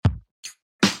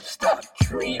Stop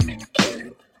dreaming,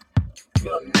 kid.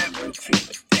 You'll never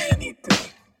achieve anything.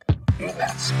 You're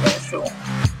not special.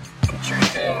 Get your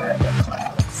head out of the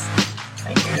clouds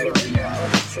and get a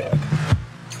reality check.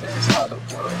 This is how the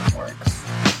world works.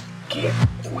 Get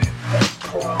with the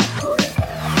program.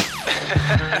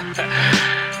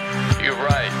 You're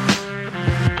right.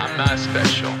 I'm not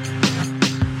special.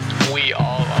 We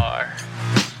all are.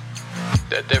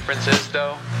 The difference is,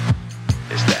 though,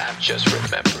 is that I'm just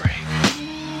remembering.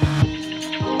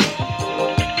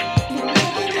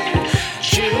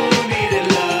 You needed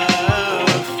love.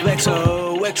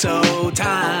 XOXO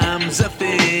times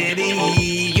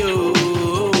affinity. You.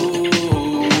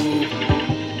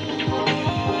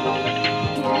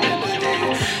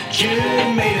 You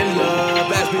made it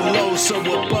love as below, so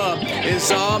above.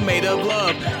 It's all made of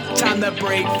love. Time to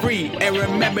break free and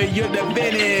remember your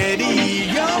divinity.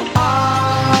 Yo, I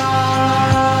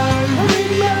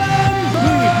remember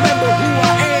who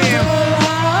I am.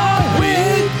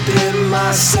 Within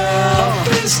myself,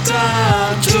 it's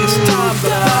time to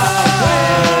fly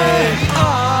away. I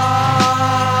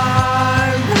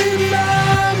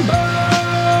remember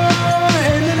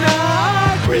in the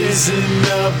night, prison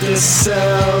of the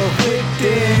self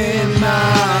within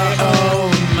my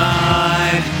own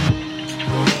mind.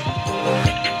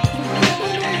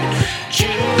 You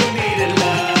needed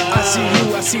love. I see you,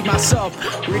 I see myself,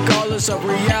 regardless of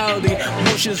reality,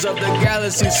 motions of the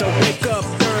galaxy. So wake up,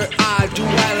 third eye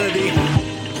duality.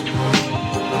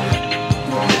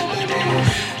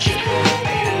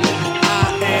 I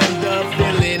am the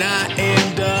villain, I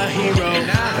am the hero. And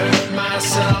I hurt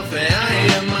myself, and I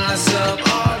am myself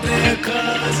all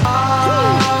because I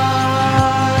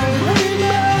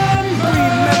remember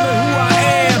who I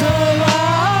am.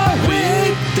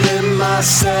 Within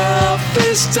myself,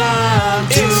 it's time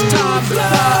to fly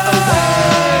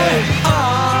away. I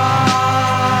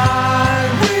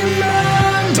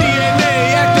remember DNA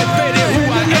activated who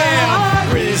I am.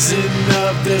 Prison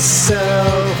of the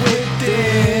self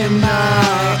within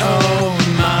my own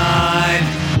mind.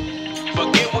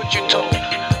 Forget what you told.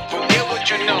 Forget what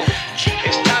you know.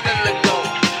 It's time to let go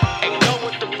and go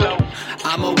with the flow.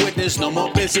 I'm a witness, no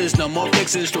more business, no more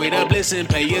fixing. Straight up listen,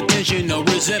 pay attention, no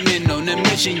resentment, no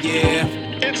mission, yeah.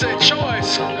 It's a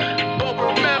choice, but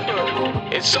remember,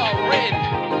 it's all written.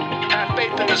 Have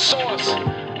faith in the source.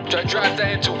 Try to drive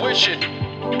that intuition,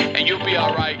 and you'll be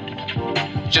alright.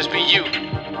 Just be you.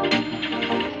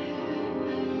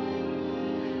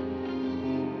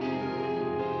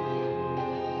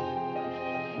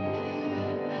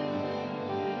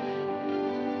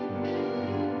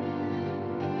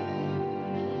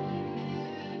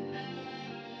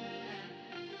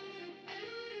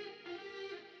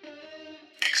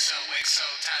 XOXO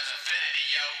times infinity,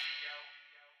 yo.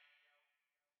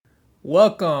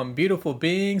 Welcome, beautiful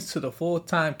beings, to the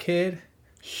Full-Time Kid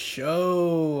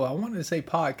Show. I wanted to say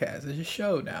podcast. It's a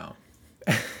show now.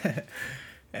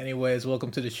 Anyways,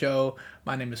 welcome to the show.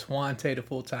 My name is Huante, the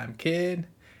Full-Time Kid.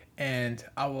 And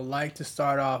I would like to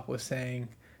start off with saying,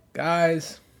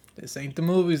 guys, this ain't the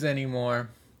movies anymore.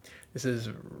 This is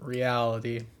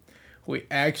reality. We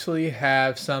actually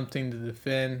have something to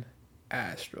defend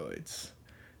asteroids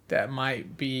that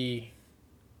might be,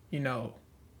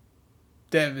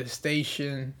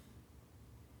 devastation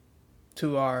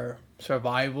to our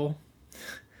survival.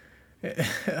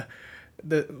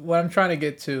 What I'm trying to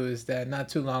get to is that not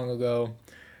too long ago,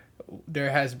 there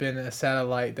has been a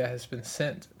satellite that has been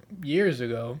sent years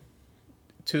ago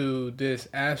to this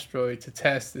asteroid to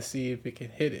test to see if it can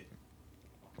hit it.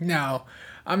 Now,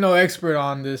 I'm no expert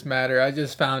on this matter. I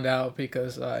just found out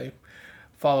because I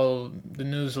follow the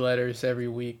newsletters every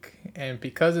week, and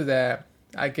because of that,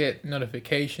 I get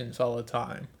notifications all the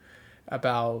time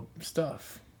about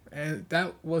stuff, and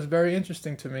that was very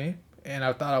interesting to me, and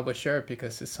I thought I would share it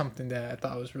because it's something that I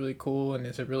thought was really cool, and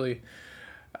it's a really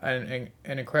an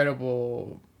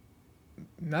incredible,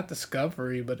 not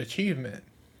discovery, but achievement,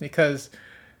 because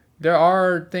there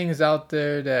are things out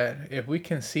there that if we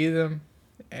can see them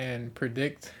and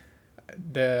predict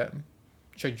the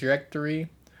trajectory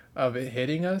of it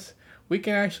hitting us, we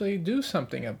can actually do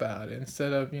something about it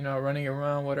instead of, running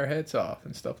around with our heads off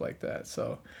and stuff like that.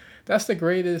 So that's the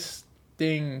greatest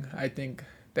thing I think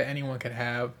that anyone can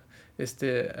have, is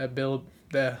to build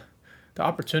the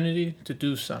opportunity to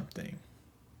do something,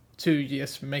 to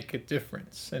just make a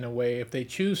difference in a way if they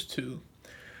choose to.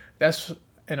 That's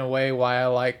in a way why I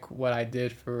like what I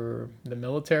did for the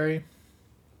military.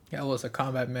 I was a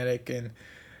combat medic, and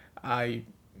I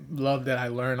love that I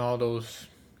learned all those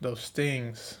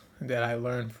things that I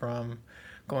learned from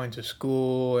going to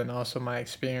school, and also my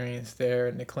experience there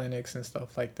in the clinics and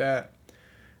stuff like that,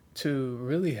 to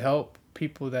really help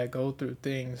people that go through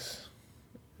things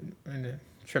in a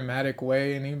traumatic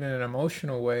way and even an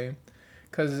emotional way.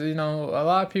 Because, a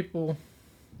lot of people,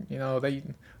 they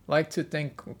like to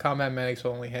think combat medics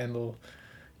only handle,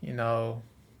 you know,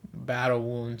 battle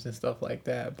wounds and stuff like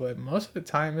that. But most of the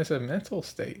time, it's a mental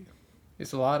state.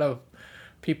 It's a lot of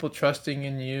people trusting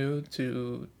in you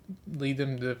to lead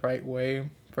them the right way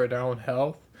for their own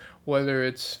health, whether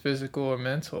it's physical or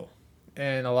mental.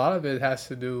 And a lot of it has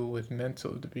to do with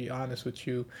mental, to be honest with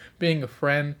you. Being a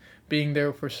friend, being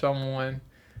there for someone,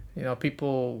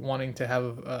 people wanting to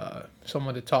have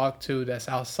someone to talk to that's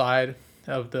outside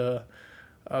of the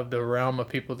realm of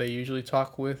people they usually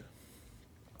talk with.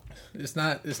 It's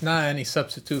not any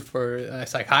substitute for a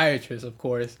psychiatrist, of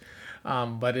course,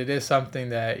 but it is something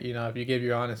that if you give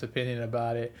your honest opinion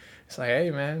about it, it's like, hey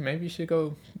man, maybe you should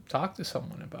go talk to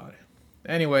someone about it.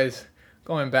 Anyways,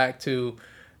 going back to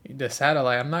the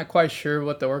satellite, I'm not quite sure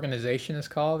what the organization is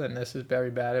called, and this is very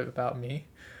bad about me.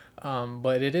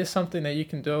 But it is something that you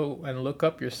can do and look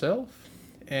up yourself,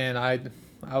 and I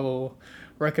will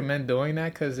recommend doing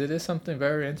that because it is something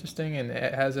very interesting, and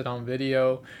it has it on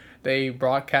video. They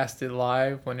broadcast it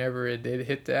live whenever it did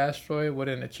hit the asteroid, what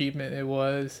an achievement it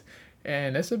was,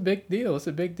 and it's a big deal. It's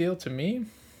a big deal to me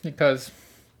because,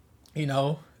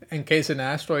 in case an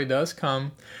asteroid does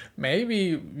come,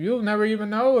 maybe you'll never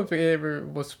even know if it ever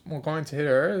was going to hit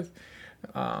Earth,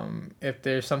 if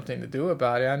there's something to do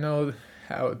about it. I know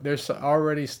how there's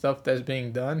already stuff that's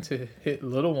being done to hit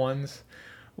little ones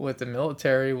with the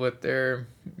military, with their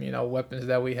weapons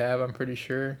that we have. I'm pretty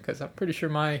sure, because I'm pretty sure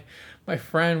my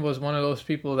friend was one of those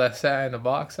people that sat in the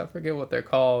box. I forget what they're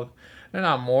called. They're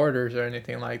not mortars or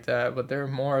anything like that, but they're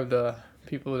more of the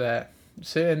people that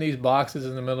sit in these boxes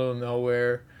in the middle of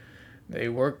nowhere. They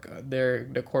work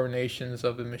the coordinations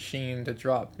of the machine to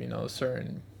drop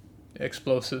certain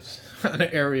explosives in an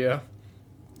area.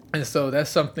 And so that's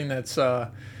something that's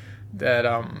that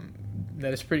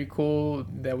is pretty cool,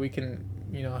 that we can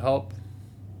help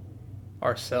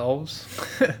ourselves,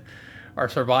 our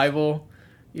survival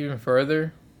even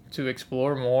further, to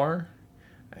explore more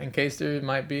in case there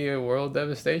might be a world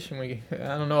devastation. I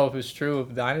don't know if it's true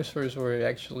if dinosaurs were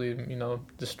actually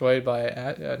destroyed by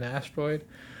an asteroid.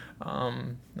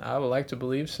 I would like to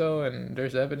believe so, and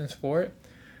there's evidence for it,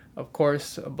 of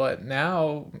course. But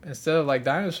now, instead of like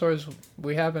dinosaurs,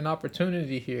 we have an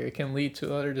opportunity here. It can lead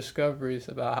to other discoveries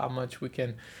about how much we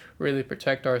can really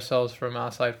protect ourselves from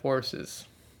outside forces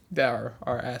that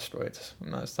are asteroids.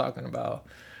 I'm not talking about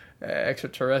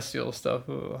extraterrestrial stuff.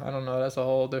 Ooh, I don't know. That's a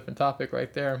whole different topic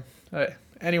right there. But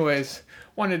anyways,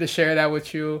 wanted to share that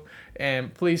with you,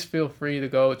 and please feel free to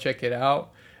go check it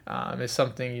out. It's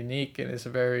something unique, and it's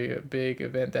a very big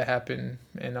event that happened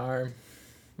in our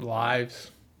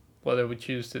lives. Whether we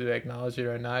choose to acknowledge it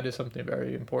or not is something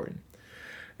very important.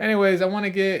 Anyways, I want to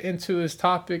get into this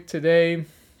topic today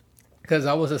because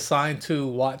I was assigned to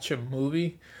watch a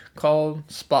movie called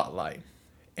Spotlight.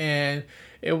 And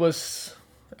it was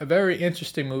a very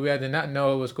interesting movie. I did not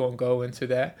know it was going to go into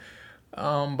that,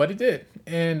 but it did.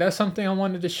 And that's something I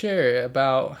wanted to share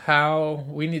about how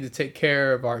we need to take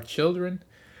care of our children,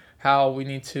 how we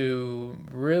need to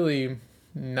really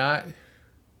not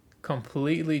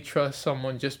completely trust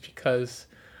someone just because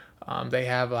they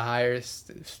have a higher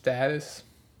status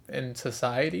in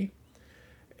society,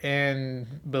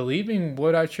 and believing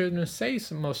what our children say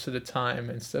most of the time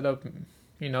instead of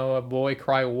a boy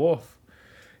cry wolf.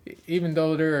 Even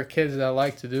though there are kids that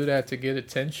like to do that to get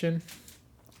attention,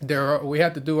 we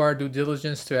have to do our due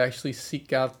diligence to actually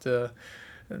seek out the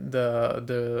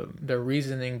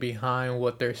reasoning behind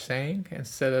what they're saying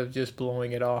instead of just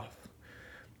blowing it off.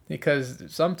 Because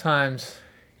sometimes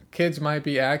kids might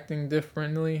be acting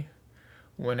differently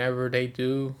whenever they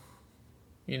do,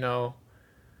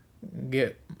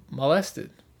 get molested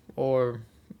or,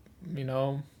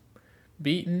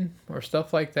 beaten or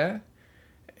stuff like that.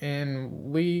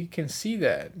 And we can see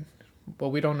that, but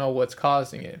we don't know what's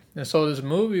causing it. And so this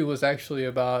movie was actually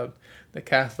about the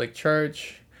Catholic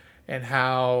Church and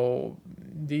how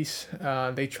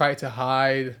they try to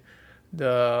hide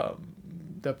the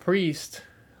priest,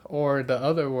 or the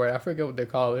other word, I forget what they're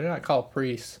called. They're not called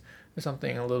priests. There's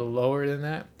something a little lower than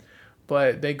that.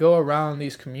 But they go around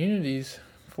these communities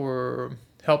for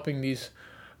helping these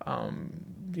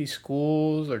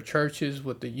schools or churches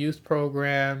with the youth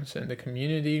programs and the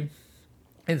community.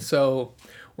 And so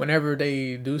whenever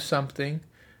they do something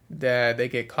that they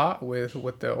get caught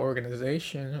with the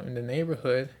organization in the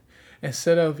neighborhood,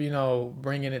 instead of,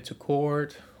 bringing it to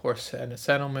court or in a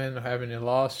settlement or having a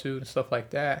lawsuit and stuff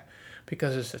like that,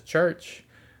 because it's a church,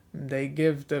 they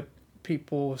give the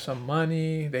people some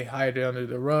money, they hide it under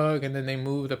the rug, and then they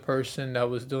move the person that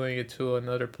was doing it to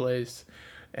another place,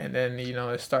 and then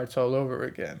it starts all over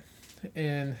again.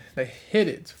 And they hid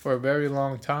it for a very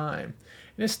long time,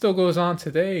 and it still goes on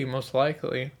today, most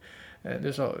likely. And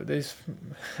there's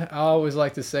I always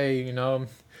like to say,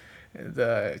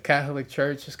 the Catholic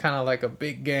Church is kind of like a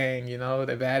big gang,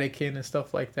 the Vatican and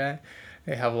stuff like that.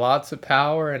 They have lots of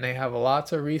power and they have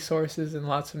lots of resources and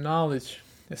lots of knowledge,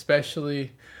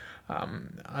 especially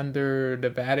under the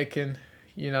Vatican,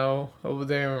 over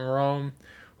there in Rome.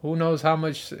 Who knows how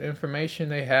much information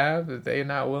they have that they're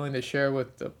not willing to share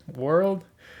with the world?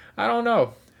 I don't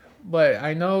know. But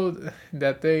I know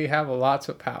that they have lots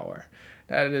of power.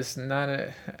 That is not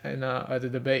a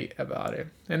debate about it.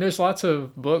 And there's lots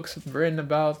of books written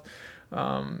about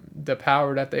the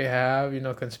power that they have,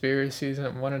 conspiracies.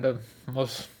 And one of the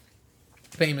most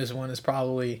famous one is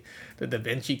probably the Da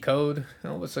Vinci Code.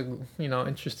 It was a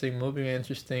interesting movie,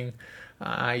 interesting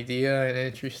idea, an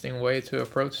interesting way to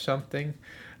approach something.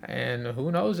 And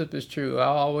who knows if it's true?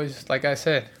 I'll always, like I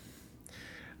said,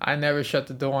 I never shut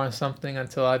the door on something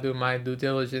until I do my due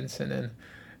diligence, and then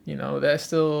that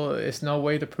still it's no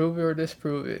way to prove it or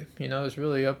disprove it. It's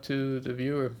really up to the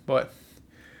viewer. But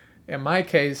in my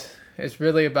case, it's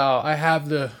really about I have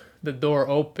the door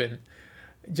open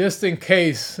just in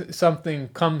case something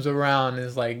comes around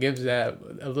and gives that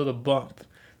a little bump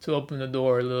to open the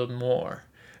door a little more.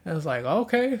 And it's like,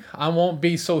 okay, I won't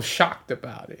be so shocked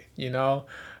about it.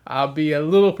 I'll be a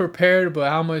little prepared, but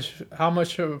how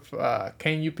much of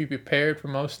can you be prepared for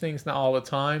most things? Not all the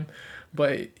time,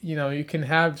 but you can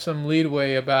have some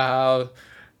leeway about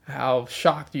how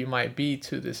shocked you might be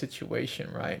to the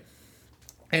situation, right?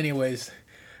 Anyways,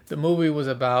 the movie was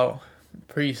about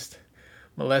priests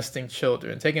molesting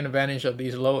children, taking advantage of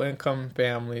these low-income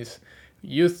families,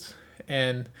 youth,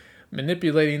 and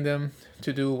manipulating them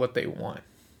to do what they want.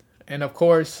 And of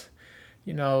course,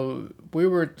 we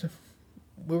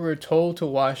were told to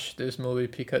watch this movie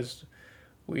because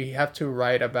we have to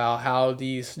write about how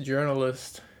these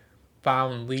journalists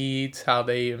found leads, how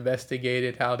they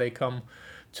investigated, how they come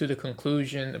to the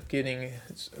conclusion of getting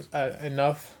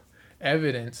enough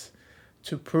evidence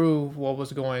to prove what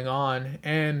was going on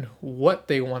and what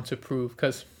they want to prove.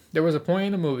 Because there was a point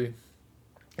in the movie,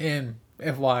 and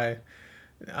FYI,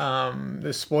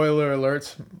 the spoiler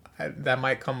alerts that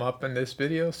might come up in this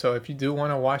video. So if you do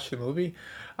want to watch the movie,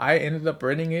 I ended up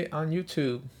renting it on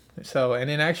YouTube. And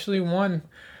it actually won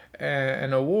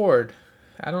an award.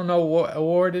 I don't know what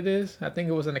award it is. I think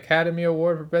it was an Academy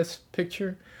Award for Best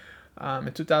Picture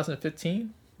in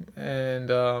 2015. And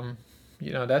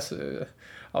that's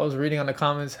I was reading on the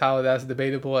comments how that's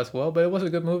debatable as well, but it was a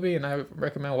good movie and I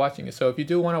recommend watching it. So if you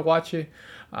do want to watch it,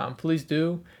 please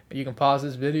do. You can pause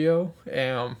this video,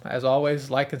 and as always,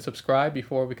 like and subscribe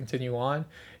before we continue on.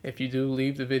 If you do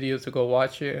leave the video to go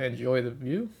watch it and enjoy the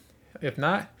view, if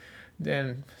not,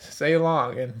 then stay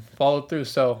along and follow through.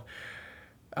 So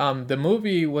the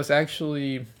movie was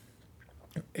actually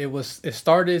it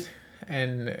started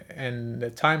in the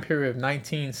time period of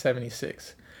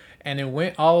 1976. And it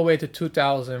went all the way to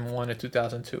 2001 or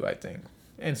 2002, I think.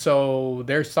 And so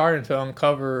they're starting to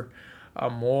uncover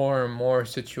more and more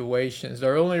situations. The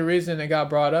only reason it got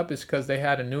brought up is because they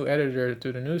had a new editor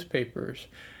through the newspapers.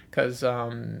 Because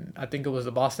I think it was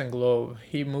the Boston Globe.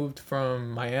 He moved from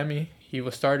Miami. He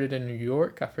was started in New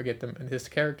York. I forget his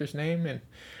character's name. And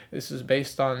this is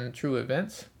based on true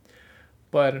events.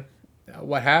 But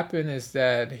what happened is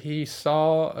that he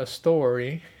saw a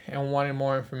story and wanted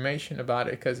more information about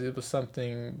it because it was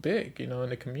something big, in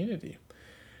the community.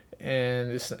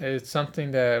 And it's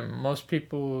something that most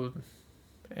people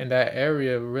in that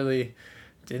area really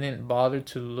didn't bother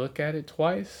to look at it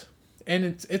twice. And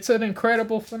it's an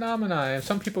incredible phenomenon. And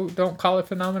some people don't call it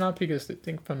phenomenon because they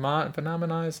think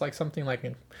phenomenon is like something like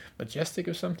majestic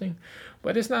or something.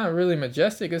 But it's not really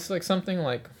majestic. It's like something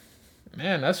like,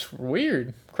 man, that's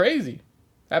weird, crazy,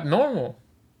 abnormal.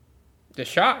 The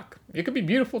shock. It could be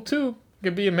beautiful too. It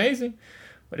could be amazing,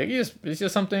 but it's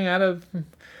just something out of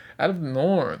the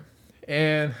norm.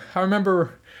 And I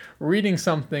remember reading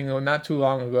something not too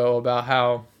long ago about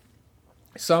how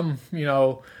some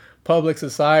public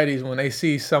societies, when they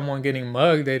see someone getting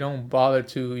mugged, they don't bother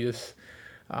to just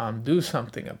do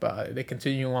something about it. They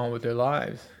continue on with their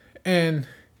lives. And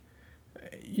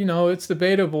it's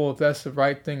debatable if that's the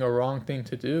right thing or wrong thing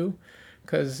to do,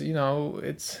 because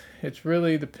it's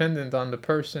really dependent on the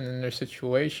person and their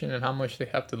situation and how much they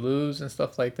have to lose and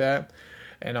stuff like that,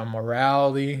 and on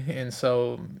morality. And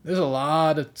so there's a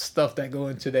lot of stuff that go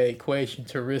into the equation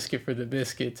to risk it for the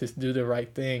biscuit, to do the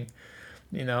right thing.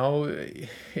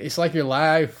 It's like your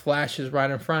life flashes right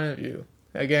in front of you,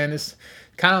 Again, it's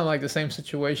kind of like the same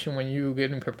situation when you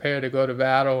getting prepared to go to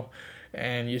battle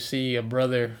and you see a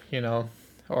brother,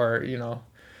 or,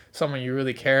 someone you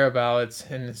really care about. It's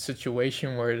in a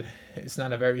situation where it's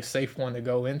not a very safe one to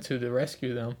go into to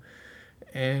rescue them.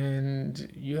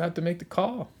 And you have to make the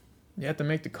call. You have to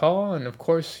make the call, and of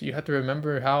course, you have to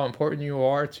remember how important you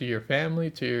are to your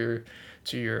family, to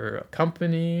your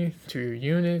company, to your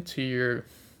unit, to your.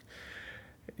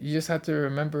 You just have to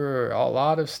remember a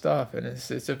lot of stuff, and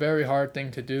it's a very hard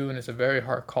thing to do, and it's a very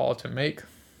hard call to make.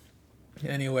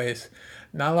 Anyways,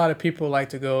 not a lot of people like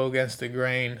to go against the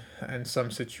grain in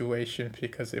some situations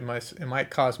because it might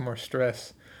cause more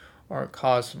stress or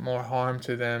cause more harm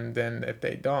to them than if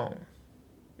they don't.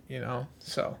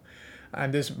 So,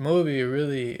 and this movie it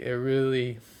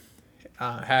really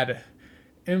had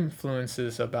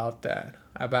influences about that,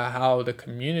 about how the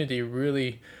community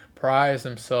really prides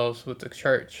themselves with the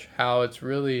church, how it's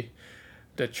really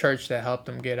the church that helped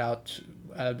them get out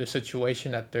of the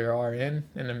situation that they are in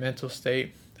the mental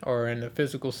state or in the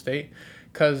physical state.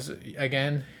 Because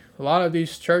again, a lot of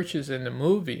these churches in the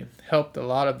movie helped a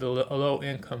lot of the low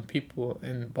income people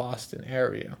in the Boston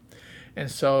area. And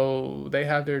so they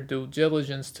have their due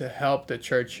diligence to help the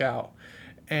church out.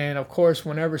 And of course,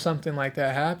 whenever something like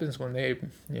that happens, when they,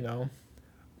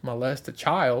 molest a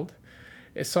child,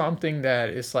 it's something that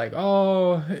it's like,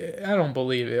 oh, I don't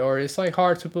believe it. Or it's like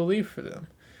hard to believe for them.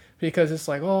 Because it's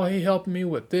like, oh, he helped me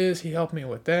with this, he helped me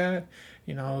with that.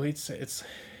 It's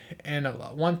and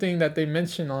one thing that they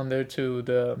mentioned on there to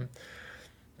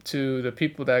the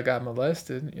people that got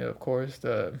molested, of course,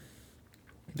 the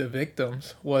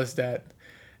victims, was that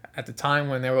at the time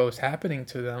when that was happening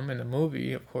to them in the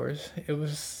movie, of course, it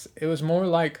was more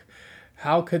like,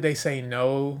 how could they say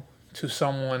no to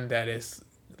someone that is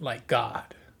like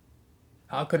God?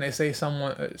 How can they say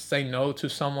no to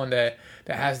someone that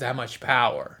has that much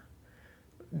power,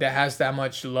 that has that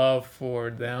much love for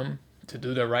them to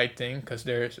do the right thing because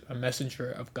there's a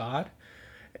messenger of God?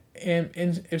 And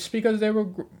it's because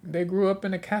they grew up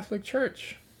in a Catholic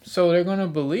church. So they're going to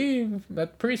believe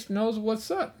that the priest knows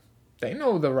what's up. They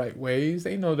know the right ways.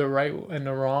 They know the right and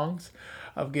the wrongs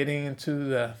of getting into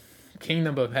the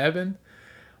kingdom of heaven.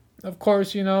 Of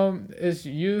course, it's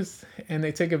youth, and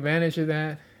they take advantage of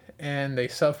that, and they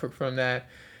suffer from that.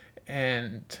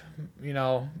 And,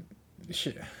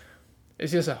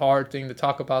 it's just a hard thing to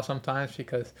talk about sometimes,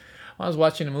 because when I was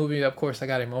watching the movie, of course, I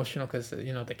got emotional because,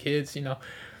 the kids,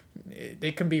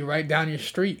 they can be right down your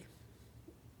street,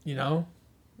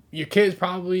 Your kids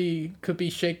probably could be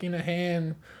shaking a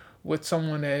hand with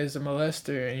someone that is a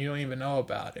molester and you don't even know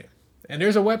about it. And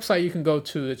there's a website you can go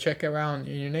to check around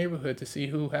in your neighborhood to see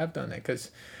who have done that,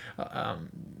 because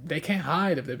they can't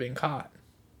hide if they've been caught,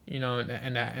 in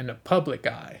the public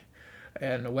eye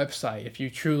and the website, if you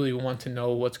truly want to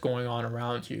know what's going on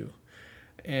around you.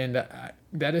 And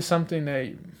that is something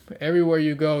that everywhere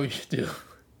you go you should do.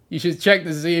 You should check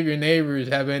to see if your neighbors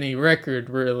have any record,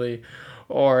 really,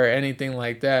 or anything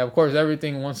like that. Of course,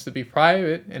 everything wants to be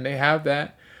private, and they have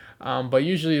that. But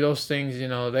usually those things,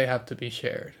 they have to be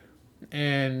shared.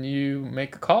 And you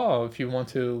make a call if you want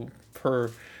to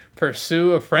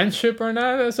pursue a friendship or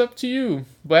not. That's up to you.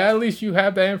 But at least you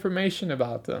have that information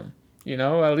about them.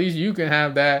 At least you can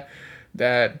have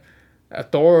that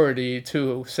authority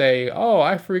to say, oh,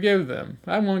 I forgive them.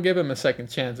 I'm going to give them a second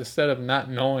chance, instead of not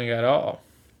knowing at all.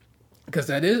 Because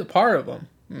that is a part of them.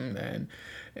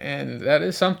 And that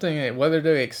is something, whether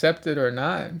they accept it or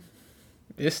not,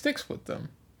 it sticks with them.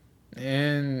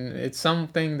 And it's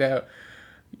something that,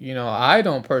 I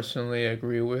don't personally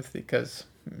agree with, because,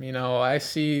 I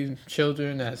see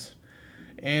children as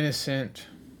innocent,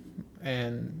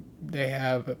 and they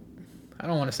have, I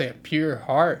don't want to say a pure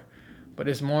heart, but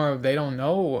it's more of they don't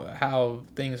know how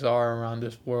things are around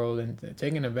this world, and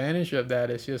taking advantage of that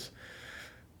is just,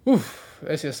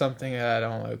 it's just something that I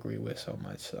don't agree with so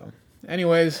much. So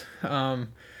anyways,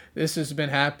 this has been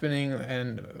happening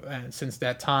and since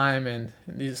that time, and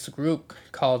this group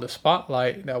called the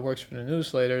Spotlight that works for the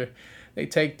newsletter, they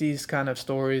take these kind of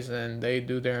stories and they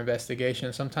do their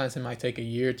investigation. Sometimes it might take a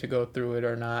year to go through it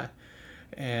or not,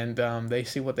 and they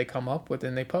see what they come up with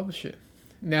and they publish it.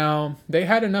 Now, they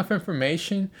had enough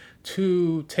information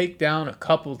to take down a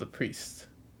couple of the priests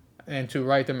and to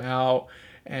write them out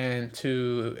and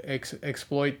to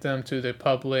exploit them to the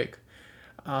public.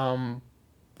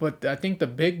 But I think the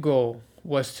big goal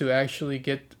was to actually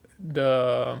get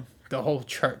the whole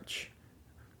church,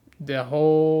 the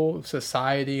whole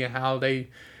society, and how they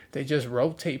just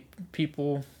rotate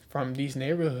people from these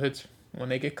neighborhoods when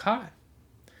they get caught.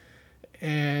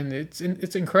 And it's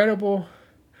incredible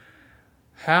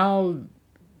how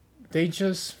they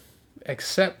just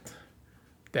accept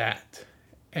that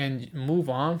and move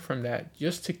on from that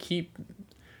just to keep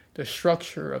the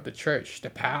structure of the church, the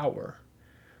power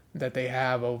that they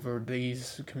have over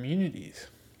these communities.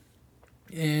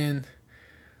 And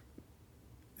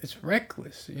it's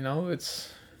reckless,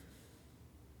 it's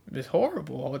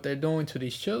horrible what they're doing to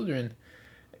these children.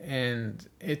 And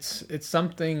it's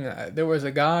something, there was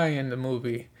a guy in the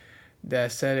movie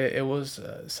that said it was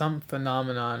some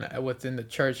phenomenon within the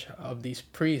church of these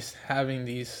priests having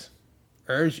these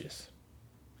urges.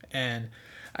 And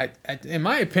in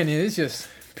my opinion, it's just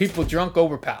people drunk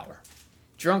over power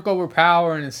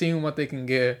and seeing what they can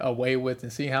get away with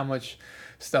and see how much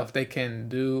stuff they can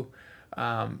do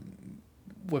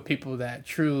with people that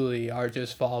truly are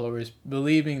just followers,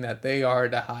 believing that they are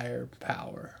the higher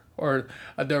power or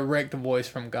a direct voice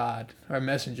from God or a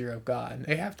messenger of God. And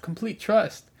they have complete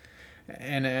trust.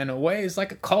 And in a way, it's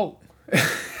like a cult.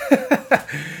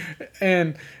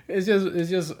 And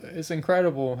it's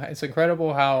incredible. It's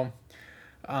incredible how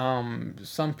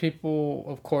some people,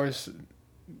 of course,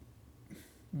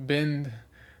 bend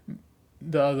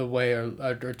the other way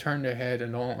or turn their head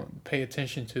and don't pay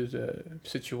attention to the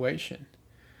situation.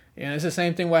 And it's the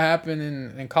same thing what happened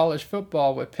in college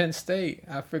football with Penn State.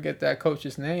 I forget that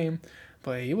coach's name,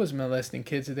 but he was molesting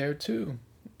kids there too.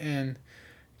 And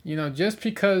just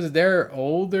because they're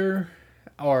older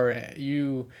or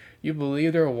you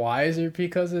believe they're wiser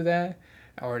because of that,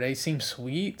 or they seem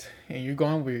sweet and you're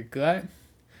going with your gut,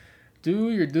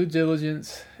 do your due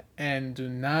diligence and do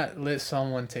not let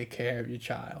someone take care of your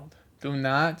child. Do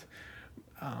not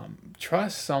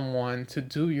trust someone to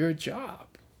do your job.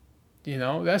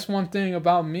 That's one thing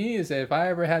about me is that if I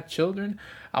ever have children,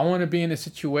 I want to be in a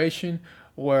situation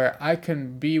where I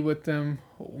can be with them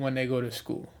when they go to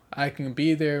school. I can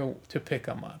be there to pick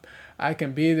them up. I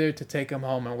can be there to take them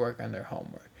home and work on their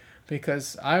homework.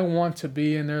 Because I want to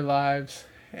be in their lives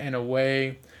in a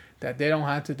way that they don't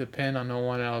have to depend on no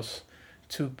one else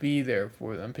to be there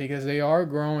for them. Because they are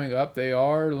growing up. They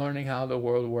are learning how the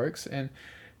world works. And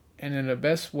in the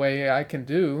best way I can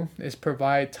do is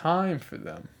provide time for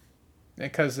them.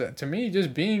 Because to me,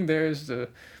 just being there is the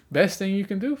best thing you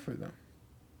can do for them.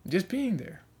 Just being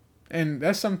there. And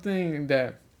that's something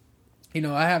that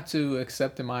I have to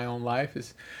accept in my own life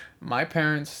is my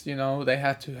parents, they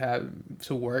had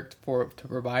to work to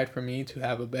provide for me to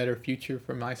have a better future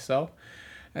for myself.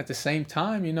 At the same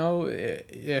time,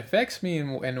 it affects me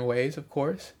in ways, of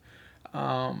course,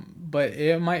 but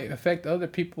it might affect other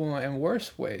people in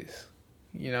worse ways,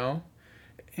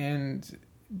 and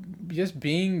just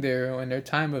being there in their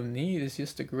time of need is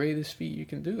just the greatest feat you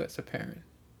can do as a parent,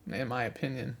 in my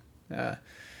opinion.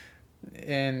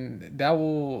 And that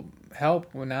will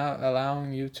help without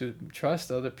allowing you to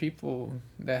trust other people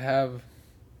that have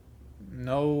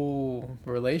no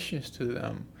relations to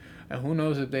them. And who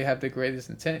knows if they have the greatest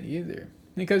intent either.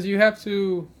 Because you have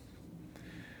to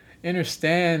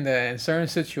understand that in certain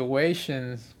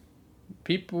situations,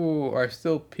 people are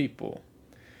still people.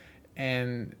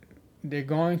 And they're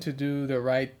going to do the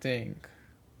right thing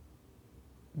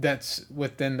that's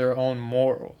within their own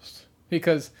morals.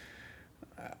 Because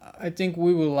I think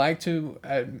we would like to,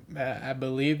 I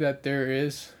believe that there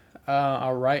is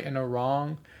a right and a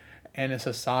wrong and a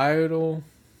societal,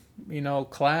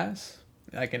 class,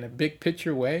 like in a big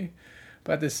picture way.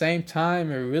 But at the same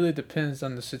time, it really depends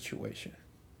on the situation.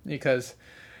 Because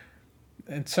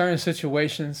in certain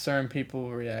situations, certain people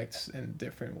react in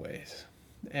different ways.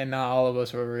 And not all of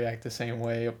us will react the same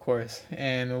way, of course.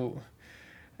 And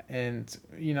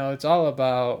it's all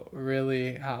about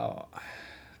really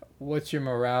what's your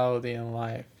morality in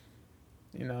life,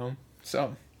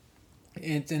 So,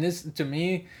 and this to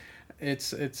me,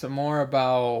 it's more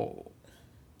about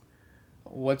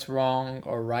what's wrong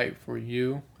or right for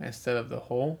you instead of the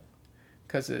whole,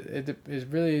 because it is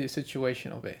really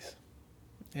situational based.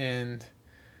 And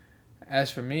as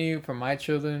for me, for my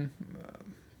children,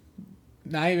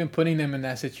 not even putting them in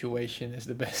that situation is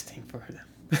the best thing for them.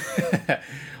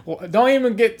 Well, don't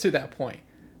even get to that point.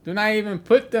 Do not even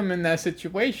put them in that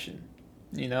situation,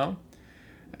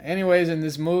 Anyways, in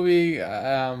this movie,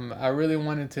 I really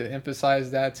wanted to emphasize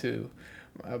that, to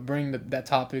bring that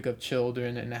topic of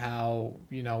children and how,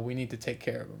 we need to take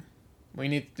care of them. We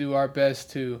need to do our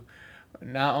best to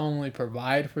not only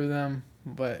provide for them,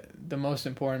 but the most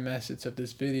important message of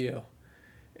this video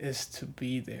is to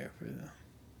be there for them,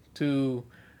 to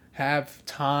have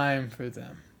time for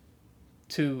them,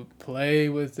 to play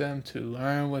with them, to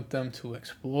learn with them, to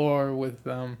explore with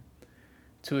them,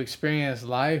 to experience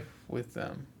life with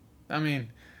them. I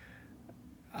mean,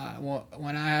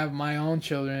 when I have my own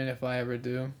children, if I ever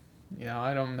do,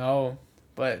 I don't know,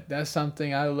 but that's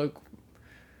something I look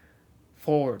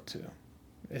forward to.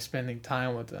 is spending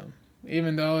time with them.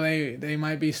 Even though they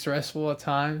might be stressful at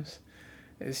times,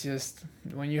 it's just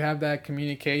when you have that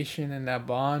communication and that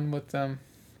bond with them,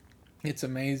 it's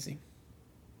amazing.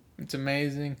 It's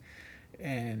amazing.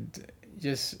 And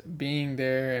just being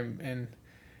there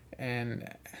and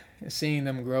seeing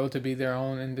them grow to be their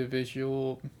own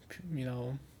individual,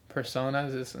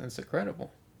 personas is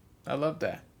incredible. I love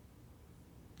that.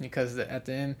 Because at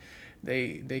the end,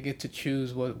 they get to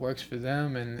choose what works for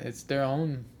them, and it's their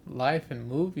own life and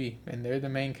movie, and they're the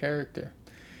main character,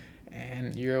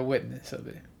 and you're a witness of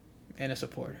it and a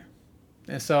supporter.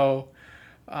 And so,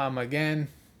 again,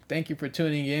 thank you for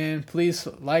tuning in. Please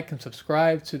like and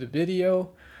subscribe to the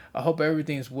video. I hope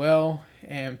everything's well,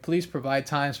 and please provide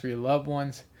times for your loved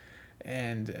ones,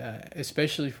 and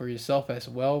especially for yourself as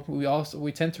well.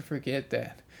 We tend to forget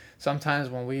that sometimes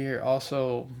when we're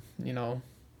also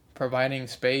providing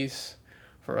space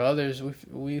for others,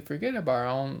 we forget about our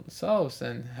own selves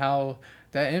and how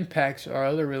that impacts our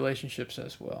other relationships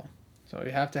as well. So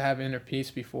you have to have inner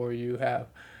peace before you have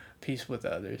peace with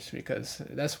others, because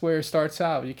that's where it starts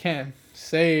out. You can't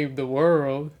save the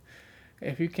world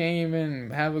if you can't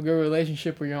even have a good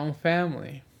relationship with your own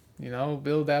family.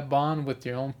 Build that bond with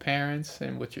your own parents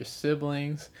and with your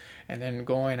siblings, and then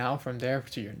going out from there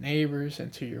to your neighbors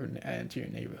and to your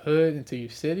neighborhood and to your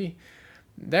city.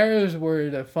 There's where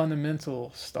the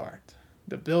fundamentals start.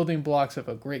 The building blocks of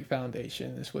a great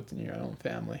foundation is within your own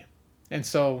family. And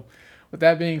so, with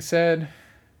that being said,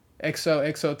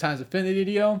 XOXO times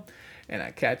infinity, and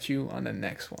I catch you on the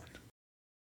next one.